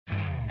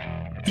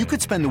You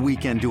could spend the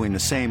weekend doing the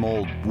same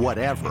old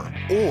whatever,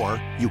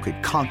 or you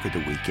could conquer the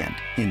weekend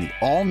in the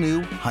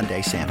all-new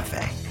Hyundai Santa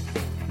Fe.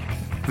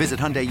 Visit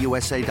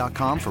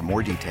HyundaiUSA.com for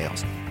more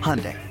details.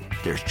 Hyundai,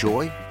 there's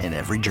joy in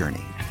every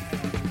journey.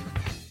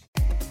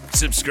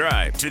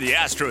 Subscribe to the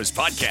Astros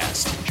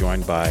podcast.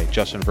 Joined by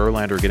Justin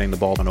Verlander getting the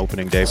ball on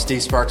opening day.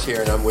 Steve Sparks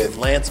here, and I'm with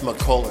Lance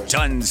McCullers.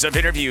 Tons of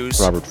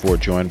interviews. Robert Ford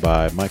joined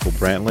by Michael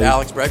Brantley.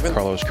 Alex Bregman.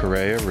 Carlos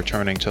Correa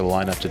returning to the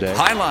lineup today.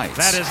 Highlights.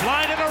 That is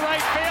lined into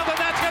right field, and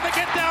that's going to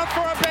get down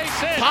for a base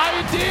hit. High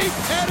deep,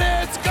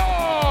 and it's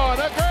gone.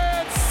 A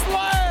grand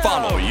slam.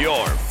 Follow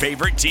your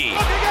favorite team.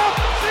 Looking up.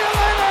 See you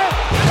later.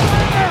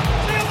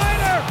 See you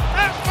later.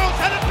 Astros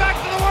headed back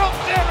to the World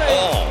Series.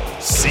 All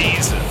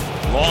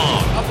season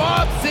long. A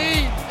Bob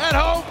Seed at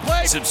home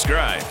plate.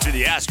 Subscribe to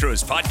the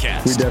Astros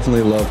podcast. We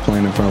definitely love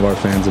playing in front of our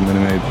fans at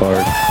Minute Maid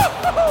Park.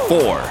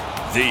 For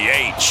the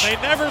H. They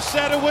never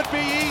said it would be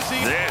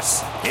easy.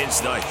 This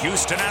is the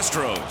Houston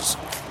Astros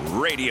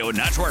Radio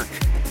Network.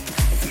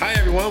 Hi,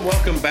 everyone.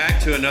 Welcome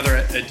back to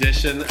another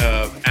edition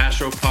of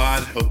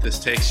AstroPod. Hope this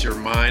takes your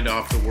mind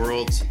off the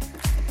world's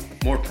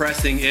more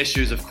pressing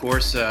issues, of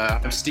course.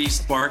 I'm Steve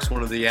Sparks,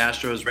 one of the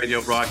Astros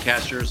radio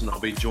broadcasters, and I'll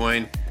be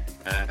joined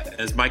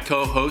as my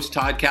co-host,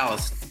 Todd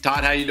Callis.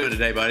 Todd, how you doing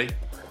today, buddy?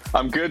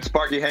 I'm good,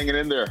 Sparky, hanging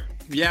in there.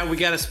 Yeah, we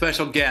got a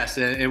special guest,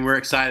 and we're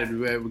excited.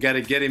 We got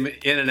to get him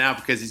in and out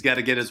because he's got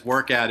to get his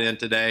workout in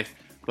today.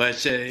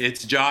 But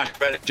it's Josh.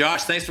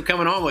 Josh, thanks for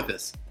coming on with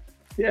us.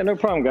 Yeah, no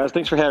problem, guys.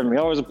 Thanks for having me.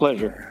 Always a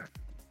pleasure.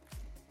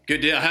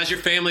 Good deal. How's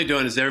your family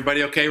doing? Is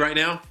everybody okay right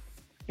now?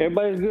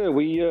 Everybody's good.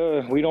 We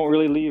don't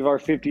really leave our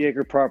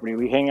 50-acre property.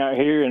 We hang out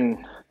here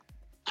and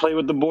play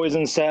with the boys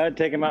inside,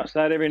 take them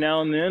outside every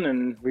now and then,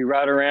 and we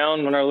ride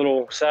around on our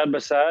little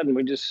side-by-side, and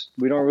we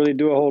don't really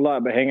do a whole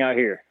lot but hang out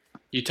here.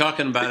 You're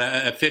talking about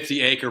a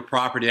 50-acre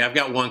property. I've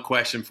got one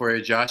question for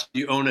you, Josh. Do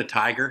you own a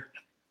tiger?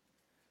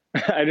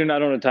 I do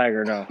not own a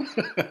tiger, no.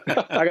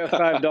 I got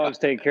 5 dogs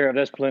to take care of.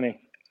 That's plenty.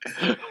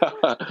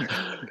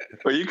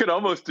 Well, you could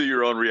almost do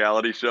your own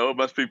reality show. It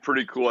must be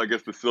pretty cool. I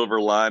guess the silver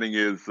lining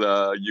is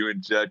you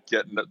and Jet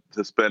getting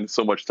to spend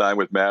so much time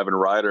with Mav and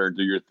Ryder and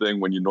do your thing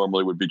when you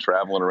normally would be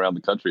traveling around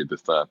the country at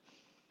this time.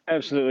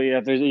 Absolutely.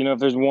 Yeah. If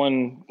there's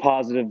one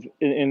positive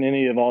in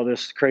any of all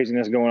this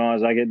craziness going on,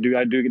 is I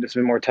do get to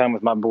spend more time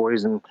with my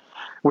boys and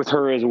with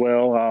her as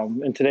well.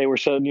 And today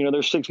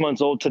they're 6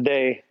 months old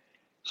today,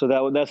 so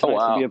that's nice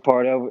to be a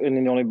part of. And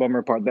then the only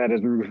bummer part of that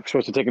is we were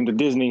supposed to take them to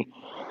Disney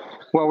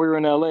while we were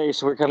in LA,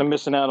 so we're kind of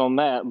missing out on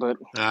that. But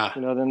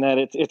than that,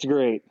 it's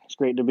great. It's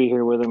great to be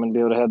here with them and be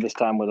able to have this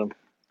time with them.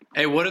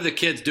 Hey, what are the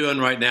kids doing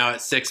right now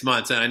at 6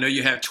 months? And I know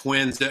you have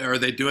twins. Are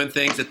they doing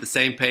things at the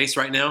same pace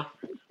right now?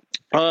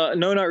 No,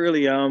 not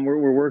really.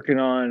 We're working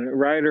on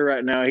Ryder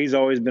right now. He's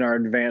always been our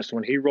advanced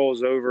one. He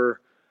rolls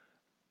over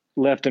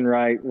left and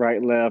right,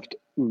 left,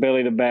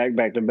 belly to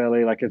back to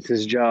belly, like it's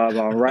his job.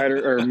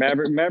 Ryder or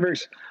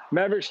Maverick's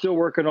still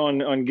working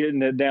on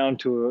getting it down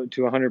to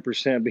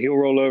 100%, but he'll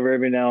roll over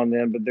every now and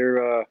then. But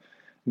they're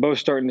both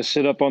starting to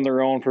sit up on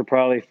their own for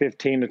probably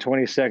 15 to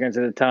 20 seconds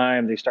at a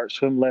time. They start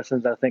swim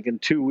lessons, I think, in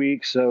 2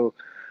 weeks. So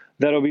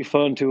that'll be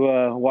fun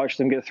to watch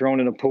them get thrown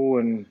in a pool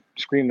and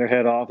scream their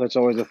head off. That's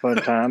always a fun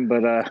time.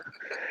 But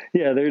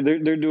yeah,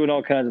 they're doing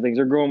all kinds of things.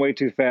 They're growing way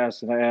too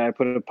fast. And I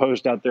put a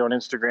post out there on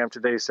Instagram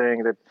today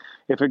saying that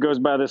if it goes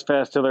by this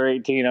fast till they're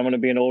 18, I'm going to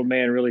be an old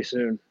man really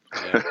soon.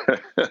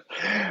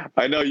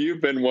 I know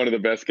you've been one of the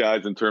best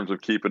guys in terms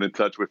of keeping in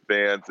touch with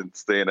fans and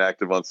staying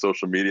active on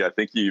social media. I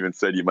think you even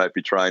said you might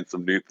be trying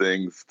some new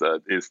things.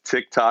 Is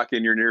TikTok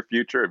in your near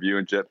future? Have you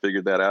and Jet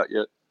figured that out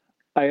yet?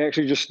 I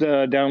actually just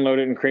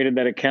downloaded and created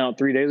that account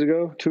 2 or 3 days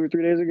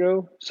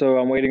ago. So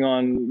I'm waiting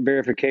on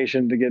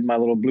verification to get my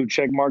little blue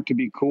check mark to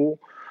be cool.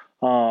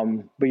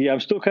 But yeah, I'm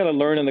still kind of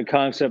learning the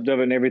concept of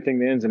it and everything,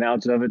 the ins and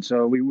outs of it.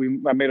 So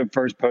I made a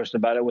first post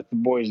about it with the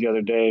boys the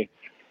other day.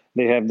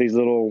 They have these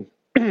little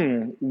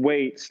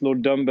weights,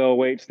 little dumbbell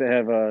weights that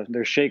have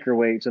their shaker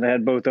weights, and I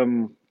had both of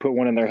them put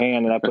one in their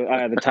hand, and I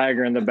had the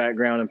tiger in the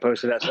background and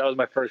posted that. So that was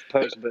my first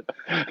post. But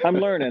I'm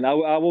learning. I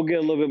will get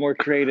a little bit more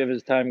creative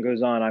as time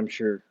goes on, I'm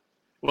sure.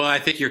 Well, I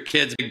think your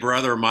kid's big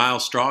brother,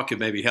 Miles Straw, could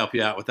maybe help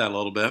you out with that a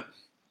little bit.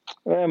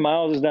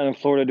 Miles is down in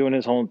Florida doing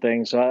his own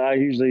thing, so I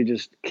usually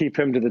just keep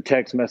him to the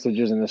text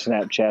messages and the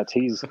Snapchats.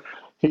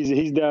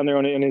 He's down there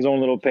in his own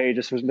little page.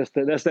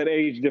 That's that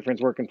age difference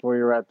working for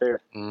you right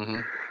there. Mm-hmm.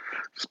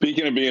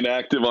 Speaking of being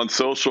active on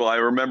social, I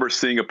remember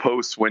seeing a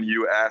post when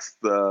you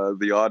asked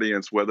the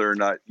audience whether or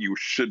not you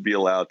should be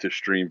allowed to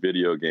stream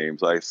video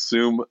games. I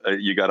assume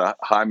you got a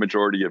high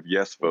majority of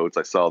yes votes.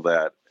 I saw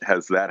that.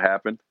 Has that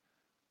happened?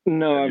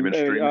 No,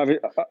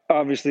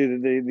 obviously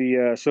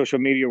the social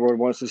media world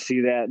wants to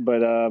see that,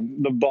 but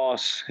the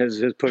boss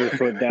has put his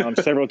foot down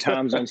several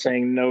times on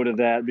saying no to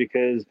that,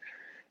 because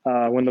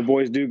when the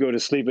boys do go to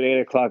sleep at 8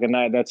 o'clock at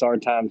night, that's our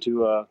time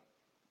to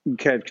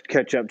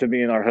catch up to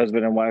being our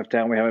husband and wife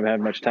time. We haven't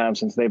had much time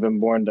since they've been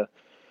born to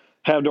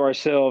have to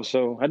ourselves.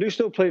 So I do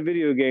still play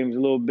video games a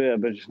little bit,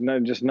 but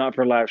just not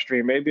for live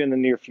stream. Maybe in the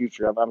near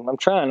future.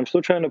 I'm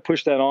still trying to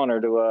push that on her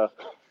to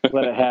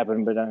let it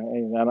happen. But I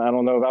don't know. I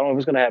don't know if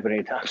it's going to happen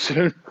anytime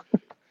soon.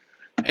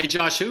 Hey,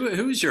 Josh,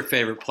 who's your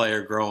favorite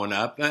player growing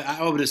up?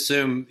 I would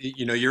assume,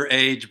 your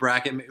age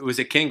bracket. Was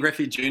it Ken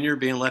Griffey Jr.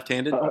 being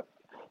left-handed?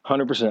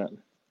 100%.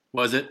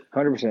 Was it?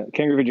 100%.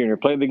 Ken Griffey Jr.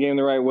 played the game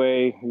the right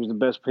way. He was the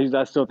best.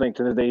 I still think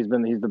to this day he's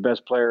the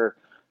best player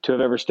to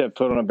have ever stepped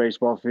foot on a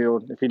baseball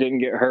field. If he didn't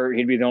get hurt,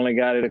 he'd be the only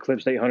guy that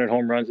eclipsed 800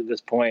 home runs at this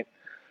point.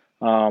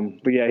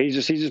 But yeah, he's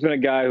just been a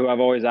guy who I've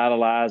always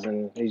idolized,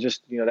 and he's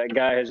just that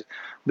guy has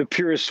the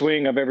purest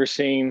swing I've ever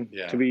seen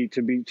to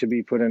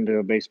be put into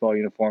a baseball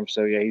uniform.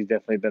 So yeah, he's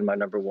definitely been my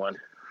number one.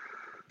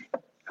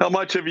 How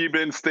much have you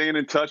been staying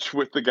in touch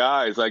with the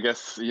guys? I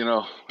guess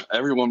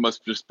everyone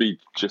must just be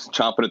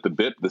chomping at the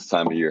bit this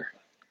time of year.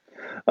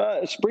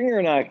 Springer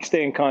and I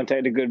stay in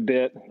contact a good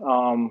bit.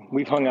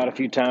 We've hung out a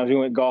few times. We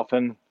went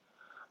golfing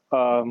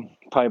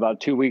probably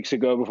about 2 weeks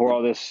ago before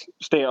all this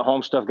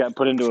stay-at-home stuff got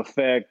put into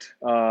effect.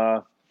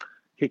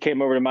 He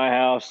came over to my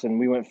house, and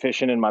we went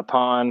fishing in my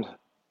pond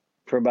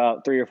for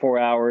about 3 or 4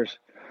 hours.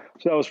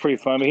 So that was pretty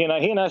fun. But he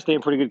and I stay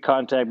in pretty good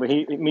contact. But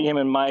him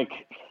and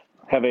Mike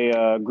have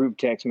a group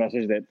text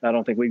message that I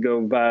don't think we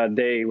go by a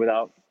day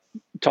without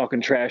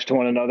talking trash to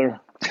one another.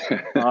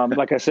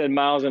 Like I said,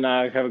 Miles and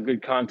I have a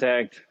good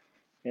contact.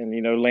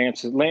 And,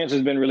 Lance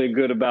has been really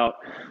good about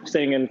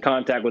staying in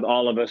contact with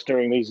all of us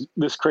during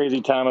this crazy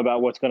time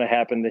about what's going to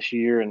happen this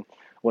year and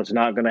what's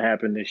not going to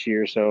happen this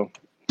year. So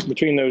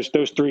between those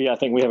three, I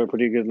think we have a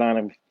pretty good line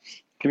of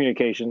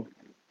communication.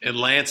 And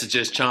Lance is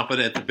just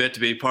chomping at the bit to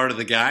be part of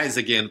the guys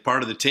again,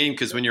 part of the team,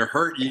 because when you're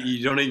hurt,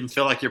 you don't even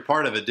feel like you're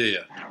part of it, do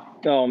you?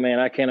 Oh, man,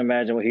 I can't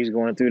imagine what he's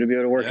going through to be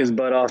able to work his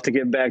butt off to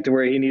get back to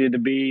where he needed to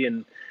be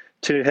and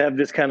to have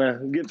this kind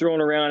of get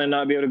thrown around and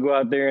not be able to go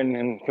out there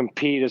and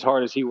compete as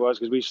hard as he was,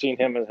 because we've seen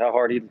him as how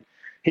hard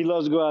he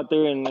loves to go out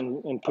there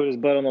and put his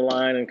butt on the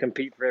line and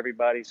compete for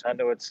everybody. So I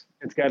know it's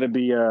got to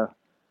be a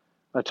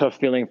tough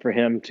feeling for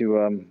him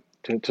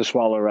to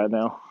swallow right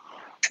now.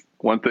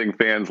 One thing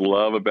fans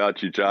love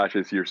about you, Josh,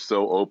 is you're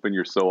so open,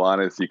 you're so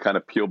honest. You kind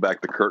of peel back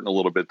the curtain a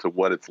little bit to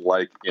what it's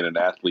like in an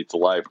athlete's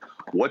life.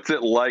 What's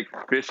it like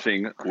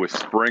fishing with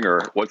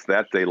Springer? What's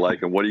that day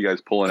like, and what are you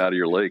guys pulling out of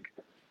your lake?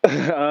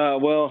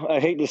 Well, I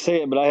hate to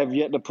say it, but I have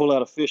yet to pull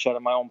out a fish out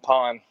of my own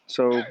pond.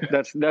 So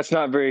that's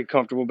not very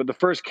comfortable. But the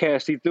first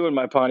cast he threw in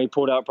my pond, he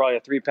pulled out probably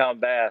a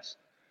 3-pound bass.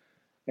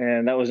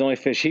 And that was the only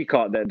fish he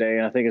caught that day.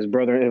 And I think it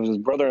was his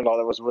brother-in-law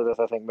that was with us.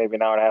 I think maybe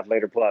an hour and a half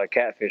later pulled out a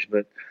catfish.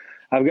 But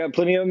I've got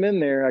plenty of them in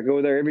there. I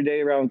go there every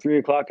day around 3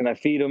 o'clock and I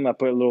feed them. I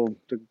put little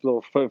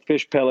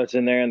fish pellets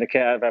in there, and I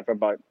have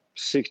about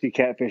 60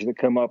 catfish that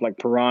come up like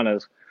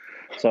piranhas.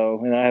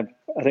 So, and I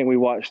think we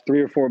watched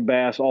 3 or 4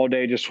 bass all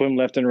day just swim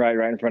left and right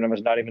in front of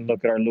us, not even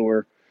look at our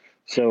lure.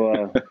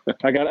 So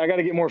I got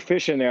to get more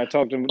fish in there. I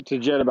talked to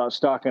Jed about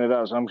stocking it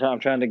up. So I'm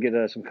trying to get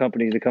some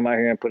companies to come out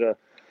here and put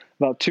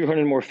about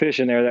 200 more fish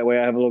in there. That way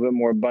I have a little bit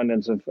more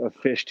abundance of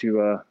fish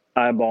to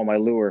eyeball my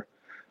lure.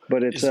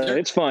 But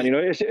it's fun.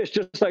 It's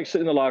just like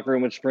sitting in the locker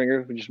room with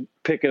Springer, just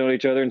picking on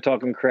each other and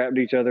talking crap to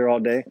each other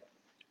all day.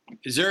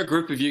 Is there a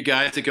group of you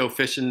guys that go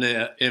fishing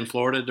in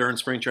Florida during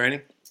spring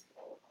training?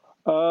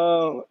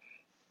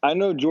 I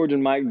know George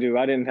and Mike do.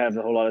 I didn't have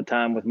a whole lot of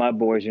time with my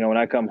boys. When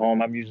I come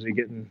home, I'm usually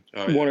getting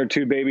 1 or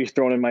 2 babies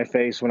thrown in my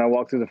face when I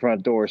walk through the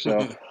front door.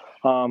 So,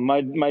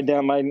 my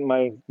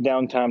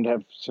downtime to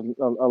have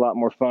a lot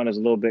more fun is a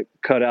little bit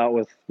cut out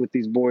with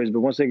these boys.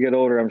 But once they get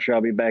older, I'm sure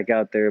I'll be back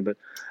out there. But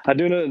I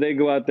do know that they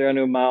go out there. I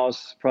know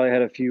Miles probably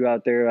had a few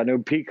out there. I know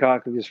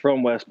Peacock is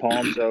from West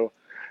Palm, so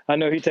I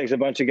know he takes a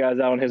bunch of guys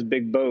out on his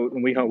big boat,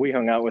 and we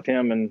hung out with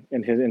him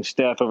and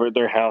Steph over at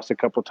their house a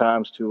couple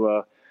times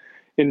to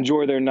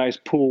enjoy their nice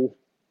pool.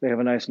 They have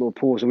a nice little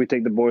pool, so we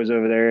take the boys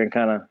over there and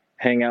kind of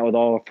hang out with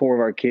all 4 of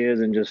our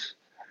kids and just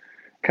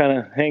kind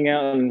of hang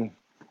out and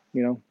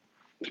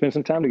spend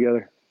some time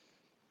together.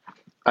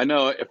 I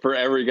know for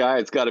every guy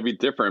it's got to be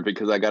different,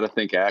 because I got to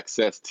think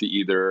access to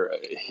either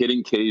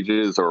hitting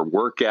cages or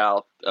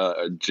workout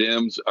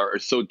gyms are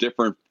so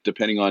different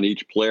depending on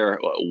each player.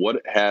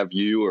 What have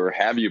you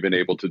been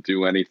able to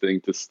do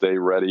anything to stay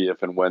ready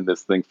if and when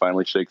this thing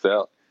finally shakes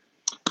out?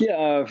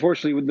 Yeah,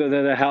 fortunately, with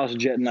the house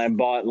Jet and I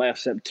bought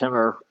last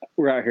September,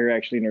 we're out here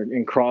actually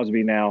in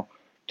Crosby now.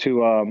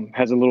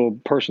 Has a little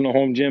personal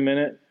home gym in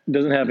it.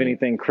 Doesn't have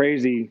anything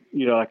crazy,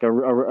 like a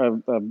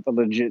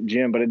legit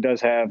gym, but it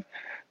does have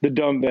the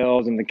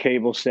dumbbells and the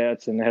cable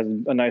sets, and it has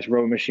a nice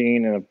row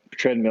machine and a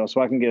treadmill,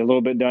 so I can get a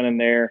little bit done in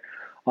there.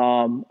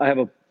 I have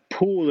a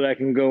pool that I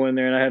can go in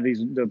there, and I have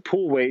the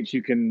pool weights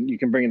you can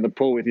bring in the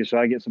pool with you, so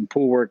I get some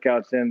pool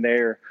workouts in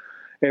there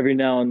every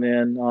now and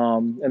then.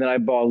 And then I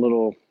bought a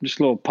little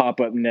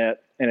pop-up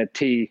net and a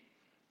tee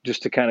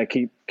just to kind of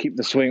keep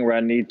the swing where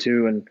I need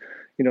to. And,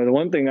 the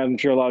one thing I'm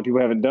sure a lot of people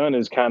haven't done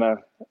is kind of,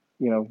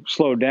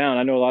 slow down.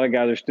 I know a lot of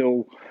guys are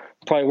still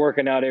probably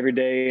working out every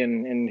day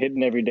and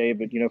hitting every day.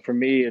 But, for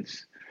me,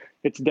 it's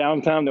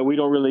downtime that we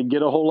don't really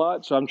get a whole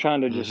lot. So I'm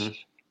trying to just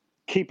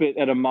keep it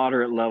at a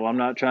moderate level. I'm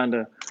not trying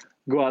to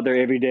go out there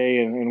every day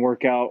and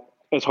work out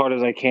as hard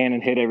as I can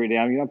and hit every day.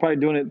 I'm probably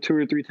doing it 2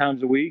 or 3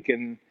 times a week,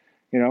 and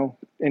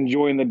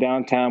enjoying the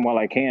downtime while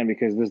I can,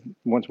 because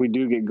once we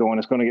do get going,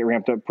 it's going to get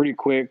ramped up pretty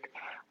quick.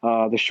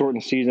 The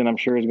shortened season, I'm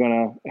sure, is going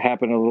to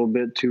happen a little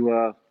bit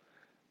different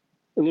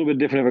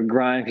of a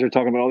grind, because they're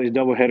talking about all these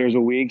double headers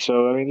a week.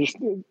 So, I mean, just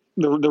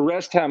the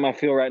rest time I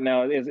feel right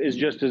now is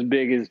just as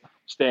big as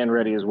staying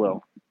ready as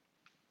well.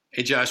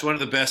 Hey, Josh, one of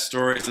the best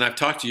stories, and I've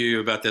talked to you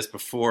about this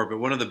before, but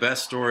one of the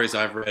best stories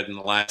I've read in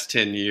the last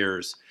 10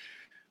 years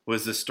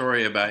was the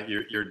story about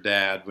your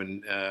dad,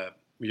 when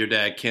your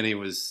dad, Kenny,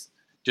 was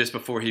just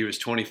before he was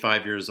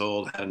 25 years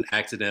old, had an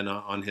accident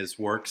on his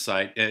work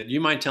site. Do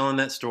you mind telling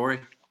that story?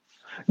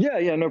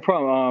 Yeah, no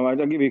problem.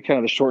 I'll give you kind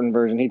of the shortened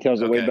version. He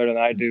tells it way better than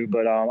I do.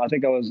 But I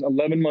think I was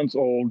 11 months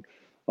old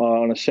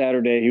on a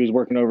Saturday. He was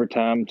working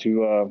overtime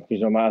to,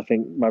 I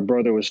think my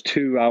brother was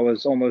 2. I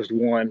was almost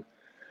 1.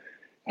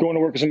 Going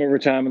to work some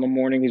overtime in the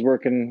morning. He's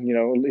working,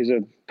 he's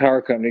a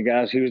power company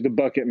guy. So he was the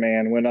bucket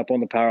man, went up on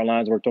the power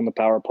lines, worked on the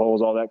power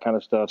poles, all that kind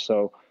of stuff.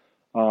 So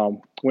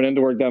went into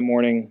work that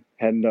morning,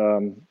 had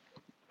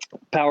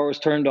power was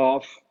turned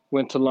off,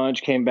 went to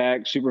lunch, came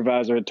back.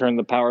 Supervisor had turned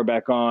the power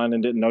back on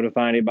and didn't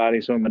notify anybody.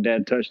 So when my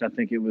dad touched, I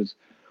think it was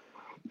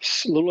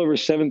a little over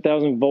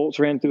 7,000 volts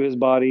ran through his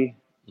body,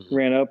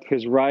 ran up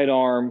his right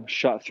arm,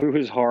 shot through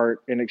his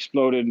heart, and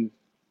exploded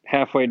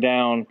halfway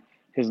down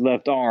his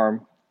left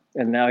arm.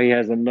 And now he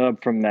has a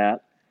nub from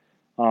that.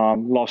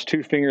 Lost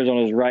 2 fingers on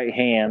his right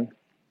hand.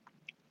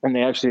 And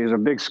there's a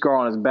big scar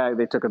on his back.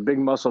 They took a big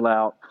muscle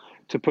out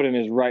to put in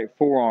his right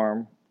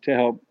forearm to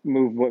help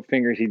move what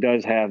fingers he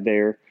does have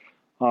there.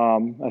 I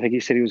think he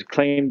said he was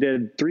claimed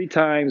dead 3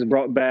 times,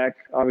 brought back,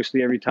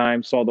 obviously, every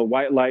time. Saw the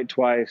white light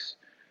twice,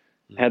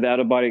 had the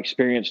out-of-body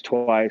experience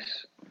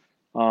twice.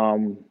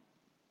 And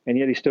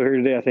yet he's still here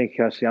today. I think,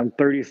 I'm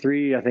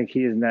 33. I think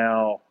he is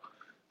now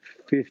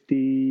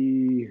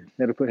 50.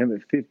 That'll put him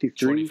at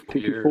 53,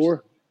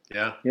 54.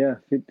 Yeah,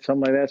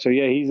 something like that. So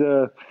yeah,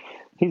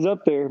 he's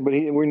up there, but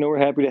we know we're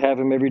happy to have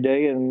him every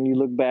day. And you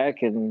look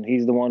back, and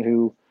he's the one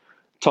who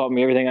taught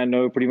me everything I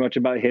know pretty much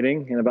about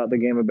hitting and about the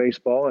game of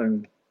baseball.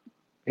 And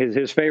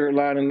his favorite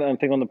line, I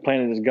think, on the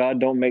planet is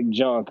 "God don't make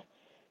junk,"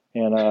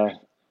 and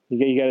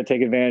you got to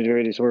take advantage of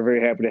it. So we're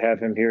very happy to have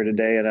him here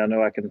today, and I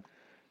know I can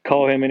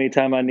call him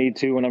anytime I need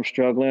to when I'm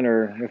struggling,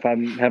 or if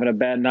I'm having a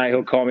bad night,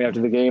 he'll call me after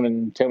the game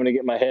and tell me to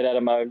get my head out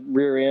of my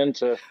rear end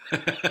to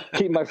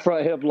keep my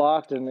front hip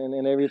locked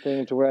and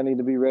everything to where I need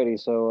to be ready.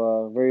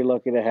 So very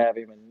lucky to have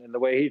him. And the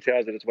way he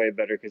tells it, it's way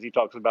better, because he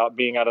talks about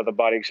being out of the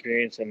body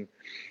experience and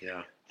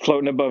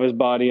floating above his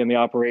body in the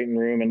operating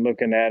room and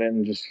looking at it.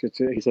 And he says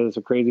it's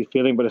a crazy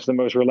feeling, but it's the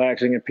most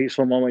relaxing and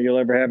peaceful moment you'll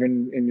ever have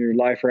in your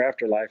life or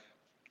afterlife.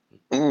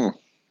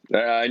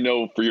 I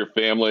know for your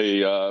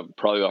family,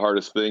 probably the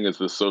hardest thing is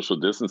the social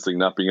distancing,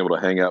 not being able to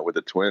hang out with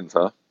the twins,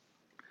 huh?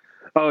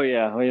 Oh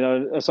yeah,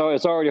 it's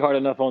already hard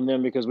enough on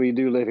them because we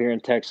do live here in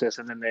Texas,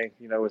 and then they,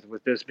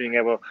 with this being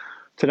able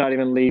to not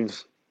even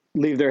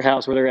leave their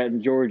house where they're at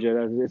in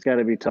Georgia, it's got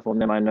to be tough on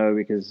them. I know,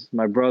 because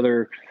my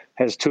brother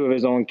has 2 of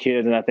his own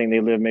kids, and I think they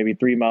live maybe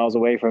 3 miles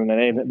away from them.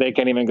 And they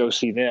can't even go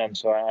see them,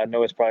 so I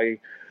know it's probably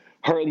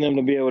hurting them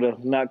to be able to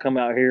not come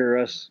out here, or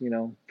us,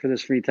 for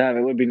this free time.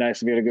 It would be nice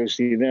to be able to go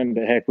see them,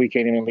 but heck, we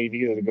can't even leave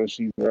either to go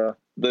see the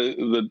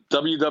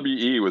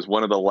WWE was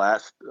one of the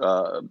last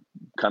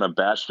kind of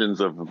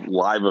bastions of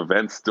live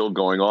events still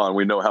going on.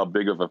 We know how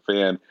big of a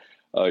fan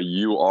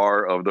you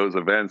are of those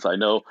events. I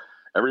know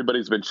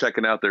everybody's been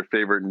checking out their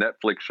favorite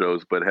Netflix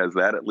shows, but has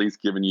that at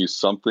least given you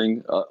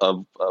something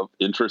of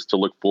interest to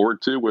look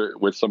forward to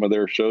with some of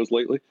their shows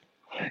lately?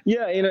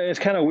 Yeah, it's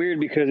kind of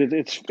weird because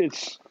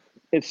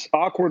it's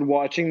awkward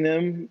watching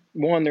them.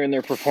 One, they're in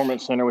their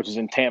performance center, which is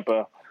in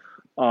Tampa,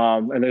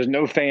 and there's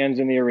no fans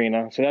in the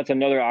arena. So that's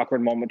another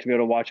awkward moment to be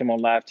able to watch them on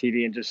live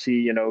TV and just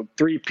see,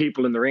 3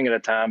 people in the ring at a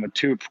time with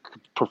 2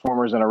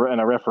 performers and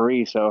a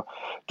referee. So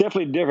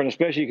definitely different,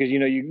 especially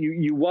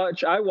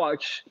because, I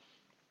watch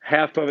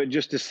half of it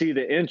just to see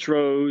the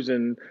intros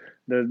and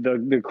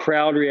the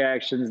crowd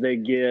reactions they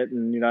get.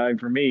 And,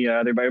 for me,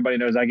 everybody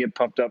knows I get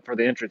pumped up for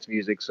the entrance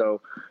music.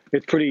 So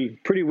it's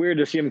pretty weird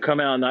to see them come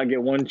out and not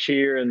get one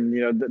cheer. And,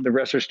 the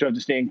wrestlers still have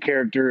to stay in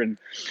character and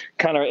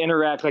kind of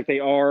interact like they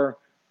are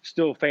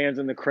still fans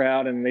in the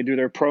crowd. And they do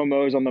their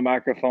promos on the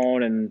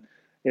microphone. And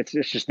it's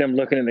just them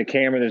looking in the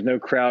camera. There's no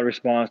crowd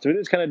response to it.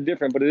 It's kind of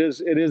different, but it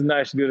is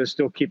nice to be able to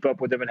still keep up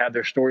with them and have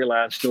their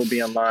storylines still be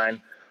in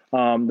line.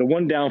 The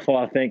one downfall,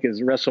 I think,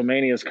 is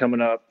WrestleMania is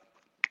coming up.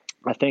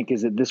 I think,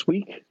 is it this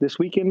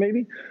weekend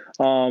maybe?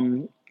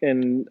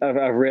 And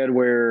I've read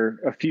where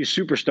a few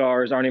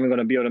superstars aren't even going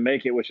to be able to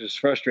make it, which is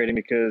frustrating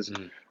because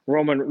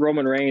Roman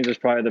Reigns is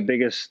probably the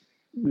biggest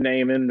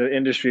name in the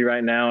industry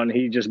right now, and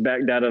he just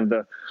backed out of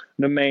the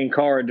main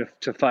card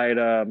to fight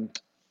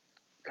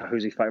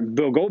who's he fighting?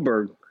 Bill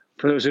Goldberg.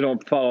 For those who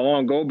don't follow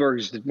along,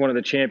 Goldberg's one of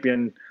the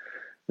champion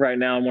right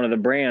now in one of the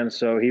brands,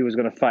 so he was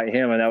going to fight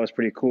him, and that was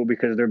pretty cool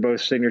because their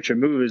both signature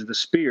move is the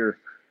spear.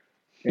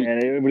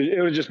 And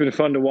it would just been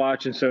fun to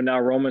watch. And so now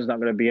Roman's not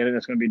going to be in it.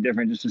 It's going to be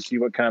different just to see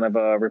what kind of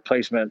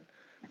replacement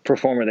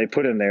performer they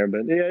put in there.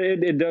 But yeah,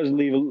 it does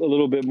leave a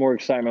little bit more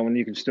excitement when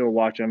you can still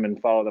watch them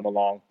and follow them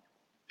along.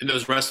 And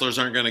those wrestlers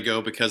aren't going to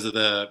go because of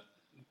the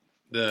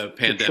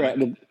pandemic.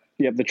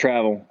 The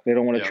travel. They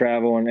don't want to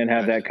travel and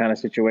have that kind of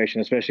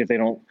situation, especially if they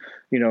don't,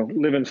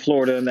 live in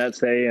Florida and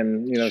that's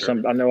and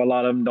I know a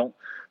lot of them don't.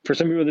 For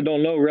some people that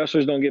don't know,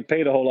 wrestlers don't get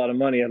paid a whole lot of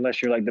money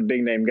unless you're like the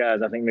big name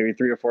guys. I think maybe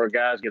 3 or 4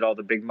 guys get all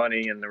the big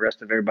money, and the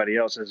rest of everybody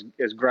else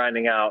is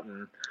grinding out,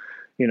 and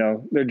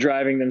they're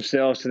driving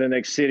themselves to the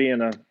next city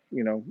in a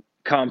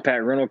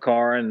compact rental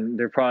car, and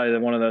they're probably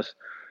one of those.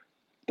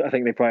 I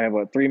think they probably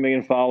have 3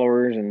 million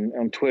followers and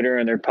on Twitter,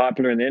 and they're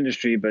popular in the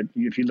industry. But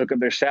if you look at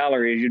their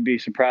salaries, you'd be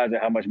surprised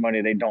at how much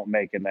money they don't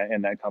make in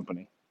that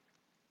company.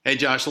 Hey,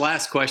 Josh,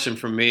 last question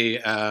from me.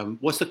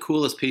 What's the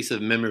coolest piece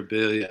of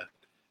memorabilia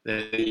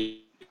that you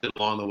did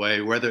along the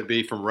way, whether it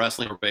be from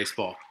wrestling or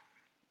baseball?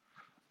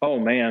 Oh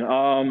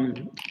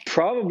man,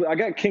 probably I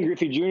got King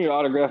Griffey Jr.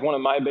 autographed one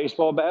of my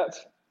baseball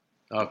bats.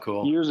 Oh,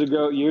 cool. Years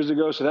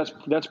ago. So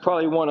that's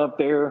probably one up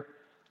there.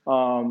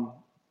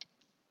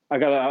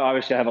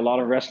 Obviously I have a lot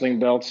of wrestling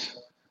belts,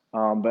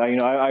 but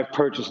I've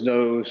purchased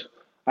those.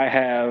 I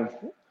have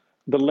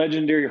the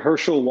legendary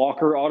Herschel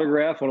Walker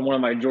autograph on one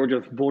of my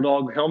Georgia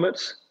Bulldog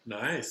helmets.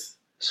 Nice.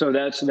 So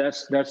that's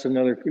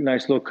another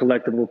nice little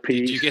collectible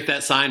piece. Did you get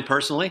that signed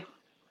personally?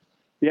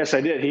 Yes,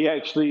 I did. He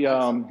actually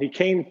he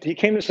came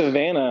to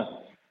Savannah,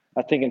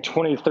 I think in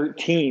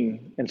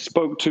 2013, and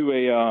spoke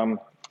to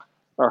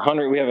our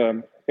Hunter. We have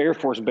a Air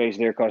Force base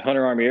there called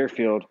Hunter Army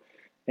Airfield.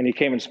 And he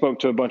came and spoke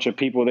to a bunch of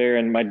people there.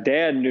 And my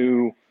dad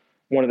knew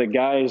one of the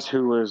guys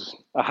who was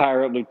a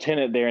higher up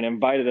lieutenant there and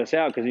invited us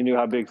out because he knew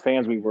how big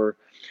fans we were.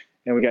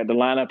 And we got to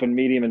line up and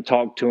meet him and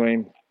talk to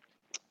him.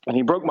 And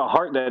he broke my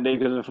heart that day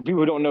because for people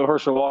who don't know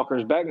Herschel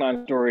Walker's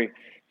backline story,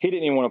 he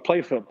didn't even want to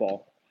play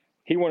football.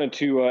 He wanted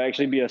to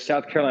actually be a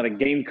South Carolina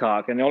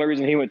Gamecock. And the only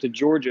reason he went to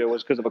Georgia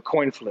was because of a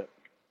coin flip.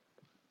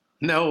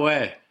 No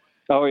way.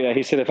 Oh, yeah.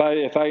 He said,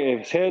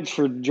 if heads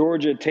for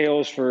Georgia,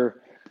 tails for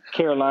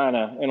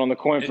Carolina, and on the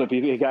coin flip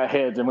he got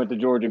heads and went to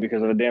Georgia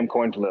because of a damn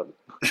coin flip.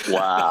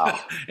 Wow.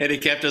 And he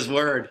kept his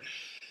word.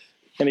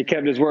 And he's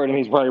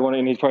probably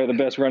the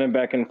best running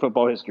back in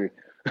football history.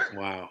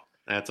 Wow,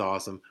 that's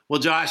awesome. Well,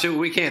 Josh,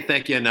 we can't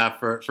thank you enough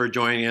for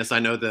joining us. I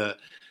know the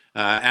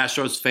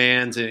Astros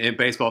fans and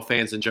baseball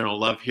fans in general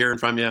love hearing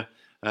from you.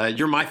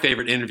 You're my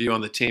favorite interview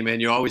on the team,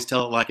 and you always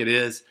tell it like it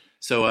is.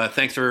 So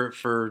thanks for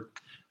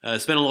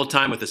spending a little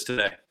time with us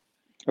today.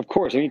 Of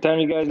course. Anytime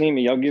you guys need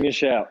me, I'll give you a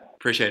shout.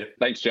 Appreciate it.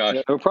 Thanks, Josh.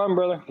 Yeah, no problem,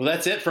 brother. Well,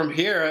 that's it from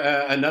here.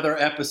 Another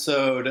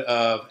episode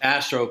of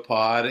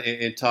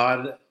Astropod. And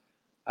Todd,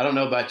 I don't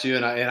know about you,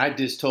 and I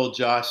just told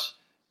Josh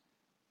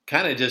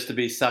kind of just to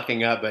be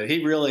sucking up, but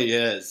he really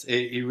is.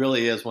 He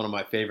really is one of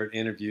my favorite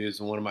interviews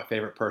and one of my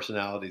favorite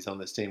personalities on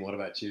this team. What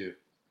about you?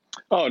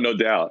 Oh, no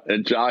doubt.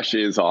 And Josh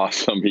is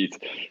awesome.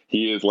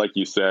 He is, like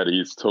you said,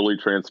 he's totally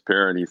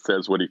transparent. He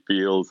says what he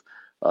feels.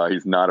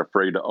 He's not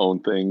afraid to own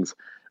things.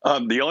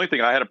 The only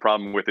thing I had a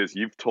problem with is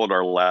you've told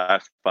our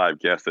last 5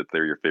 guests that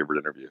they're your favorite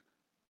interview.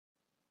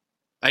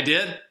 I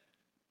did,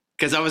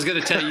 because I was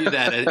going to tell you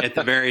that at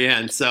the very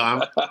end. So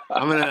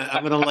I'm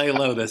gonna lay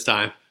low this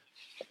time.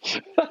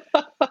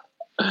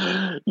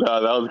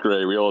 No, that was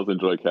great. We always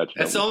enjoy catching up.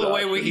 That's the only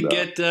way we can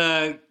get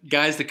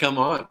guys to come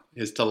on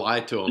is to lie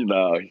to them.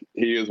 No,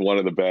 he is one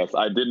of the best.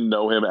 I didn't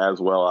know him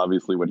as well,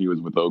 obviously, when he was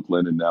with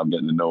Oakland, and now I'm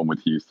getting to know him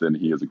with Houston.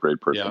 He is a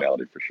great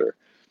personality for sure.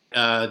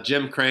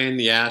 Jim Crane,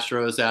 the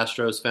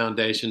Astros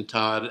Foundation.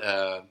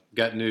 Todd,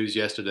 got news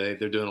yesterday.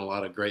 They're doing a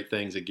lot of great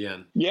things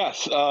again.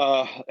 Yes.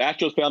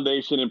 Astros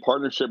Foundation, in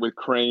partnership with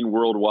Crane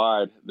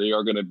Worldwide, they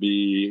are going to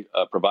be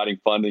providing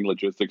funding,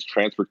 logistics,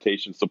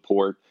 transportation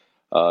support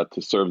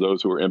to serve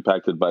those who are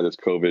impacted by this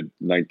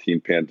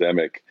COVID-19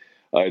 pandemic.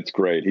 It's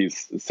great.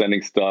 He's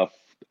sending stuff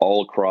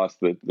all across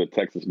the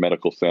Texas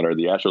Medical Center.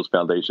 The Astros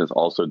Foundation is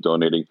also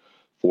donating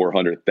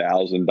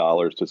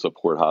 $400,000 to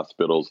support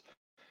hospitals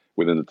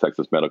within the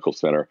Texas Medical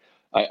Center.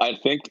 I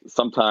think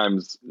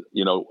sometimes,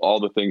 all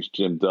the things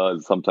Jim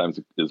does sometimes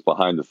is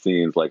behind the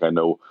scenes. Like I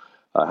know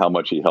how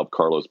much he helped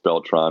Carlos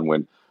Beltran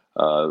when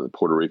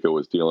Puerto Rico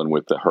was dealing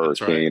with the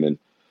hurricane. Right.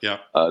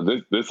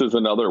 And this is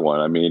another one.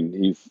 I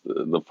mean,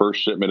 the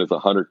first shipment is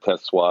 100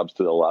 test swabs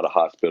to a lot of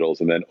hospitals.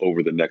 And then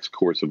over the next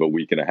course of a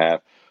week and a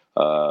half,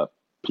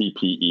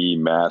 PPE,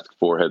 mask,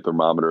 forehead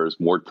thermometers,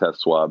 more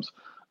test swabs,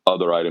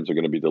 other items are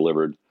going to be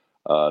delivered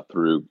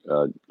through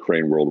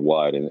Crane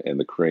Worldwide and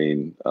the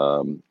Crane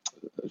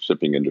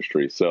shipping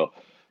industry. So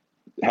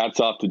hats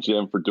off to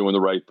Jim for doing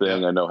the right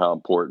thing. Yeah. I know how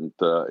important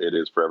it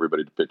is for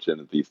everybody to pitch in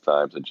at these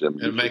times. And Jim,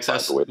 it makes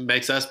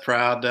us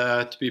proud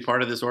to be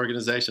part of this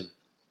organization.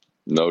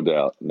 No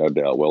doubt.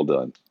 Well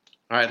done.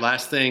 All right.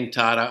 Last thing,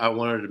 Todd, I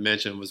wanted to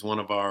mention was one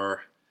of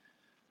our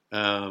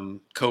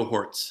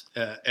cohorts.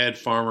 Ed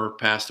Farmer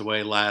passed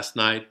away last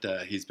night.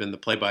 He's been the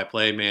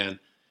play-by-play man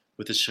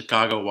with the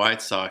Chicago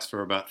White Sox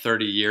for about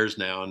 30 years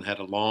now and had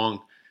a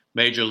long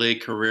major league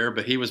career,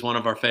 but he was one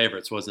of our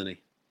favorites, wasn't he?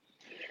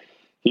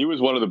 He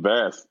was one of the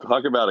best.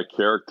 Talk about a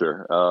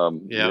character.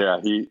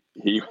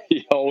 He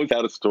always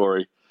had a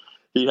story.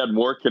 he had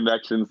more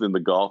connections in the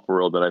golf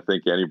world than I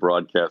think any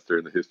broadcaster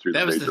in the history of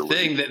the Major League. That was the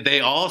thing, that they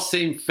all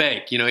seemed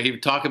fake. You know, he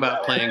would talk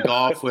about playing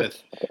golf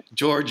with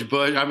George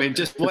Bush. I mean,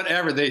 just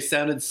whatever. They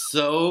sounded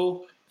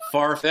so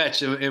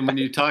far-fetched. And when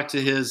you talk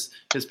to his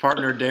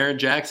partner, Darren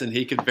Jackson,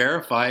 he could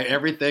verify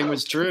everything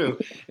was true.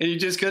 And you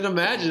just couldn't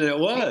imagine it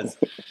was.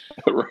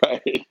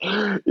 Right.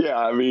 Yeah,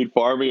 I mean,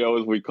 Farmio,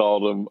 as we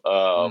called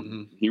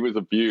him, he was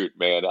a beaut,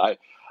 man.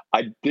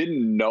 I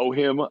didn't know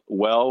him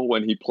well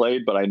when he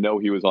played, but I know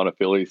he was on a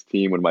Phillies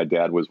team when my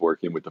dad was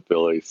working with the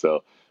Phillies.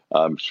 So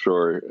I'm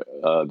sure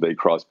they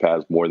crossed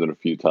paths more than a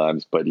few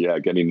times. But yeah,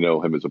 getting to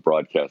know him as a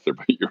broadcaster.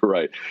 But you're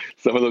right.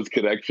 Some of those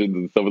connections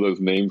and some of those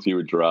names he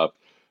would drop,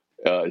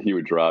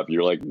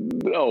 you're like,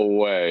 no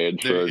way.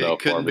 And sure enough, it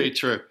couldn't be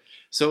true.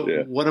 So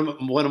yeah.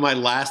 One of my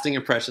lasting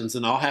impressions,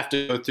 and I'll have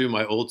to go through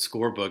my old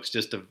scorebooks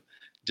just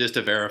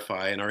to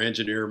verify. And our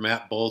engineer,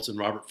 Matt Bolts and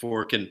Robert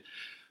Ford, can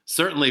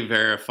certainly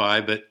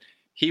verify, but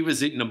he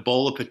was eating a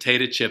bowl of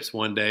potato chips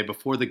one day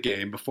before the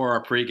game, before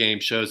our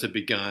pregame shows had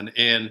begun.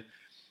 And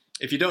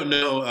if you don't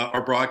know,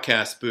 our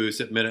broadcast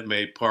booths at Minute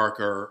Maid Park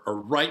are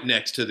right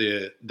next to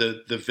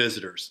the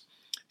visitors.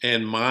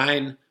 And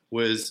mine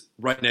was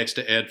right next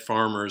to Ed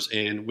Farmer's,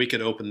 and we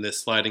could open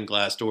this sliding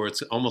glass door.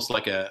 It's almost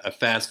like a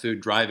fast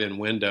food drive-in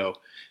window.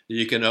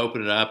 You can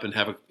open it up and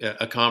have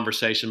a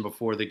conversation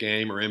before the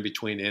game or in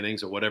between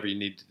innings or whatever you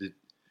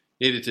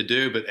needed to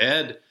do. But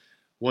Ed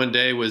one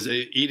day was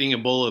eating a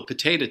bowl of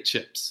potato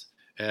chips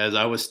as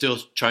I was still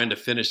trying to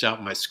finish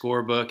out my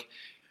scorebook.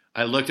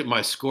 I looked at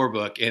my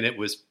scorebook, and it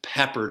was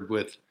peppered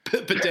with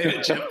potato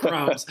chip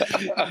crumbs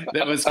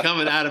that was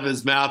coming out of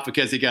his mouth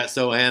because he got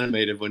so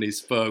animated when he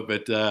spoke.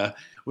 But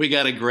we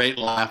got a great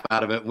laugh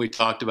out of it, and we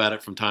talked about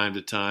it from time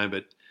to time.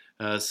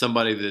 But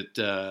somebody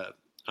that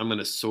I'm going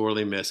to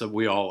sorely miss.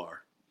 We all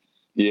are.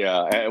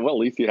 Yeah, well, at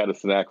least he had a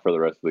snack for the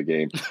rest of the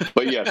game.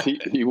 But yes,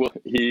 he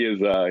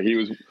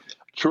was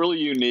truly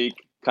unique.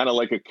 Kind of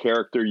like a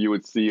character you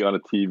would see on a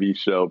TV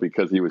show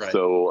because he was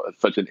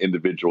such an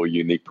individual,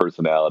 unique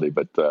personality.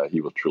 But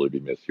he will truly be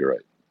missed. You're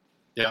right.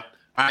 Yeah.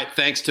 All right.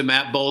 Thanks to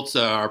Matt Bolts,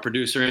 our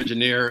producer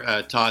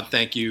engineer. Todd,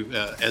 thank you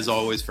as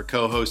always for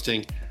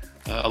co-hosting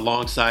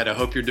alongside. I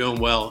hope you're doing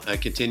well.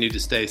 Continue to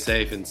stay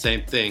safe, and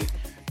same thing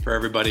for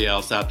everybody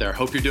else out there.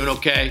 Hope you're doing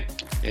okay,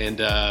 and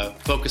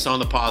focus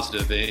on the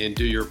positive and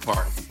do your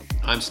part.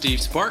 I'm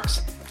Steve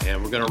Sparks,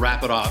 and we're going to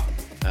wrap it off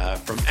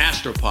from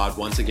Astropod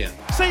once again.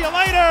 See you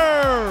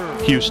later!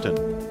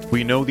 Houston,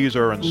 we know these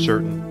are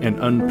uncertain and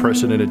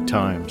unprecedented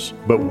times,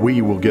 but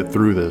we will get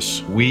through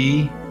this.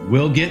 We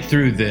will get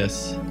through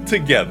this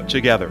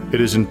together.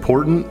 It is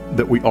important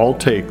that we all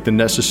take the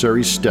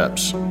necessary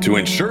steps to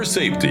ensure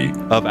safety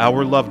of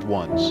our loved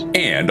ones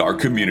and our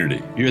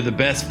community. You're the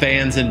best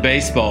fans in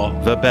baseball.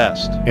 The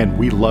best. And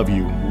we love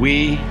you.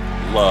 We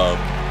love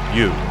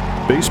you.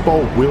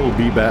 Baseball will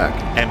be back.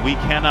 And we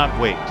cannot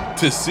wait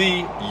to see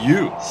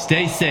you.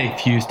 Stay safe,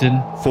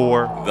 Houston.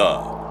 For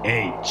the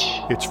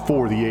H. It's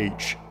for the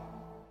H.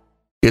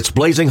 It's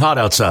blazing hot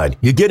outside.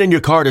 You get in your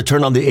car to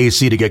turn on the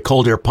AC to get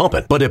cold air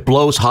pumping, but it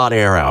blows hot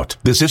air out.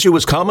 This issue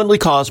is commonly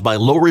caused by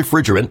low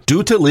refrigerant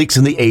due to leaks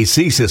in the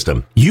AC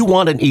system. You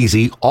want an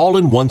easy,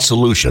 all-in-one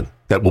solution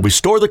that will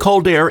restore the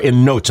cold air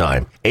in no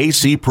time.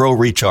 AC Pro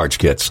Recharge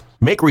Kits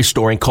make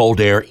restoring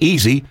cold air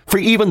easy for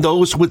even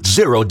those with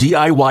zero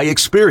DIY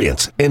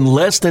experience in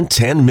less than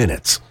 10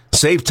 minutes.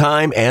 Save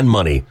time and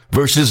money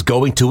versus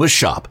going to a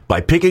shop by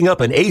picking up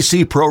an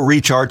AC Pro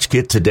Recharge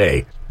Kit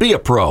today. Be a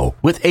pro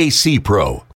with AC Pro.